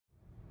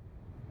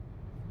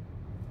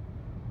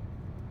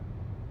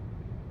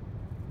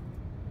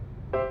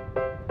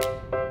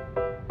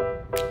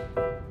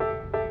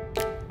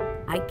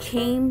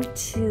came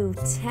to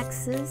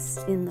Texas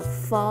in the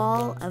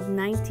fall of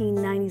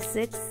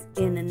 1996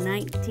 in a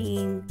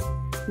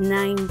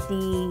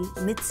 1990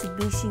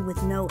 Mitsubishi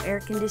with no air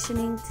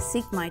conditioning to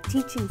seek my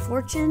teaching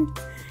fortune,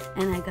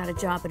 and I got a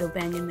job at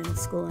O'Banion Middle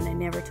School, and I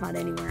never taught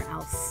anywhere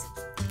else.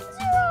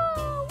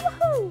 Zero!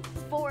 Woohoo!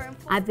 4 and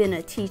 4. I've been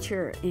a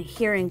teacher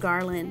here in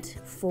Garland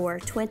for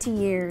 20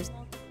 years.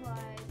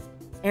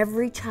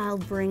 Every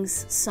child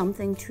brings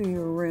something to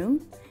your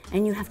room,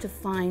 and you have to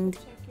find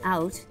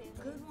out,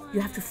 you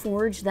have to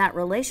forge that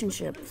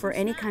relationship for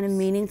any kind of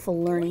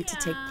meaningful learning to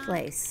take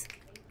place.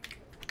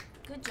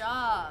 Good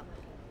job.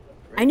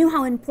 I knew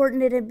how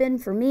important it had been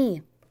for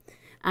me.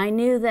 I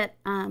knew that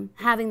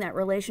having that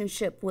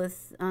relationship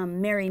with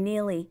Mary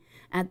Neely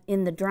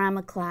in the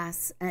drama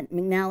class at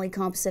McNally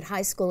Composite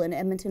High School in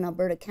Edmonton,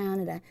 Alberta,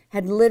 Canada,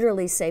 had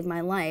literally saved my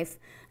life.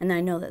 And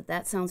I know that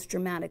that sounds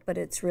dramatic, but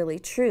it's really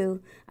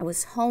true. I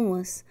was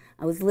homeless.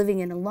 I was living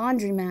in a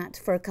laundromat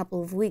for a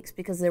couple of weeks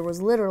because there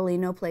was literally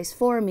no place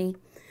for me.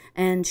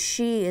 And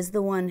she is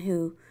the one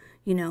who,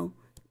 you know,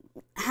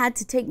 had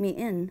to take me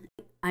in.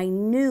 I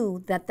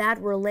knew that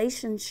that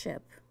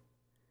relationship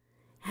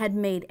had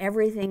made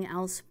everything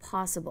else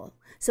possible.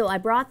 So I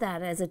brought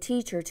that as a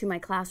teacher to my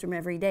classroom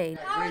every day.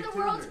 How are the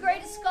world's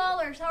greatest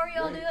scholars? How are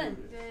you all doing?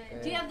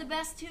 Do you have the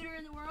best tutor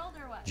in the world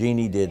or what?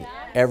 Jeannie did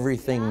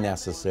everything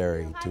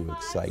necessary to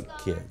excite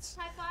kids.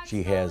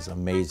 She has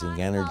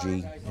amazing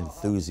energy,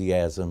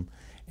 enthusiasm,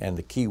 and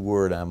the key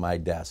word on my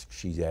desk,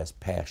 she has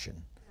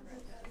passion.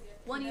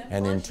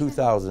 And in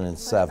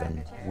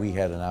 2007, we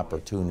had an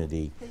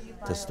opportunity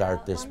to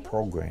start this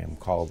program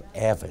called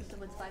AVID.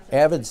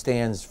 AVID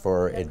stands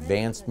for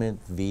Advancement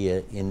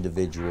via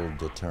Individual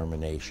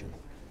Determination,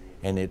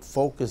 and it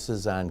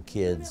focuses on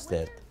kids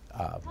that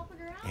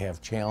have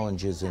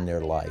challenges in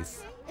their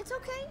life. It's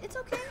okay, it's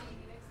okay.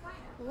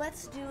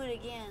 Let's do it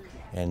again.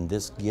 And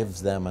this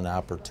gives them an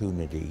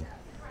opportunity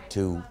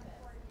to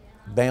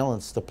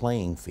balance the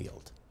playing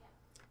field.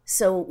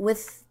 So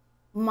with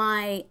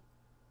my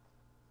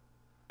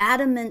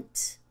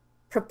adamant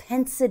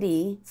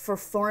propensity for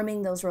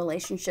forming those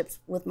relationships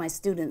with my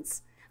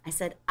students, I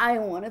said, I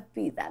want to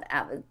be that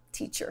AVID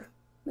teacher,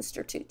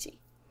 Mr. Tucci.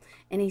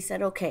 And he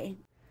said, okay.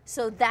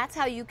 So that's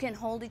how you can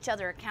hold each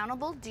other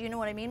accountable? Do you know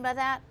what I mean by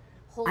that?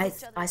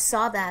 I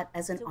saw that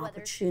as an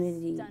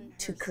opportunity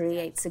to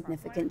create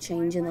significant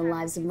change in the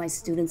lives of my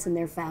students and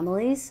their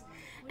families,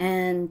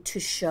 and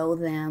to show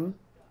them,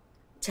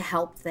 to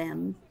help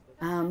them,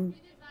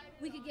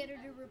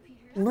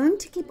 learn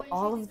to keep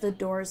all of the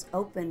doors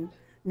open,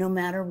 no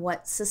matter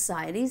what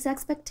society's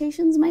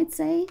expectations might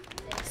say.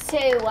 So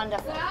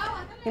wonderful.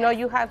 You know,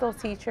 you have those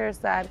teachers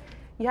that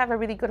you have a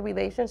really good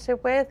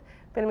relationship with,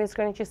 but Ms.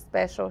 Greenidge is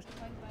special.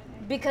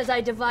 Because I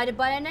divided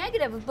by a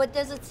negative, but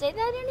does it say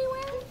that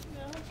anywhere?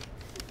 No.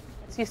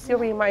 She still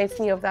reminds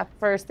me of that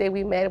first day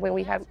we met when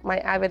we had my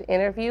AVID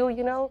interview,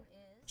 you know.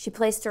 She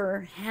placed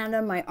her hand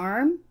on my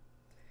arm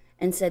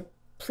and said,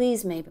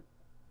 please may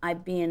I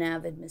be an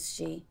AVID, Miss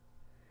G.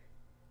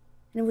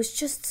 And it was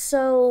just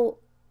so,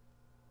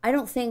 I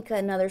don't think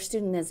another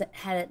student has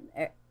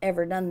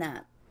ever done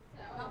that.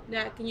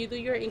 Now, can you do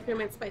your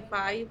increments by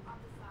 5?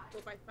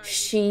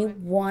 She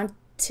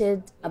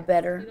wanted a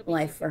better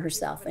life for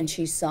herself, and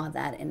she saw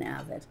that in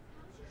AVID.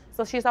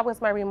 So she's always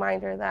my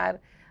reminder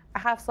that I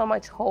have so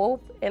much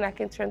hope, and I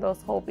can turn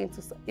those hope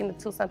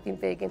into something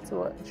big,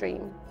 into a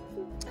dream.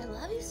 I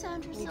love you,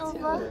 Sandra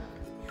Silva.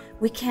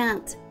 We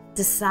can't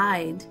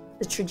decide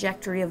the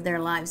trajectory of their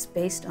lives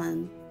based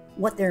on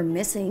what they're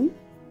missing.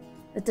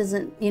 That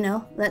doesn't, you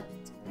know, that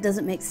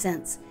doesn't make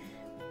sense.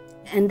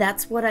 And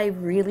that's what I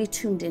really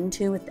tuned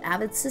into with the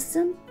AVID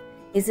system,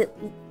 is it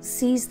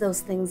sees those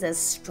things as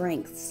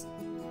strengths.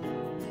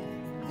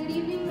 Good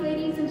evening,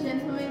 ladies and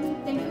gentlemen.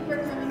 Thank you for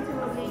coming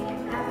to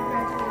O'Banion AVID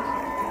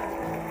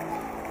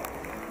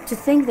graduation. To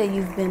think that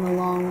you've been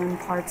along on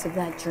parts of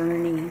that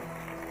journey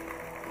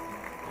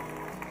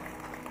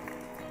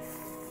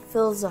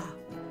fills a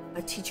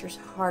teacher's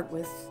heart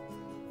with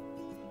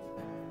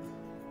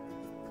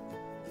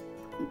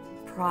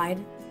pride,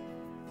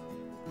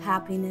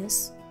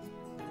 happiness,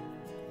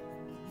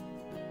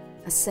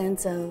 a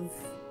sense of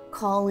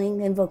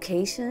calling and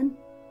vocation.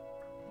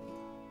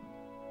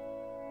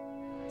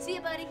 See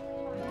you, buddy.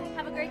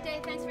 Have a great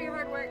day. Thanks for your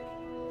hard work.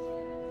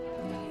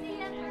 See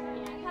ya.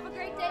 Have a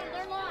great day.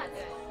 Learn lots.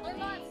 Learn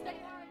lots. Study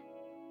hard.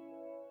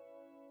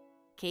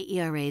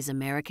 KERA's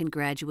American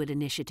Graduate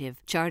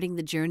Initiative, charting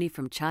the journey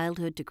from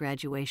childhood to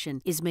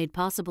graduation, is made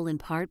possible in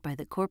part by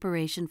the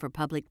Corporation for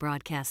Public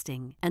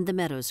Broadcasting and the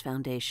Meadows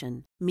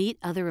Foundation. Meet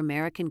other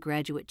American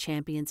graduate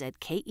champions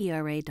at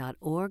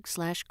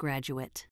kera.org/graduate.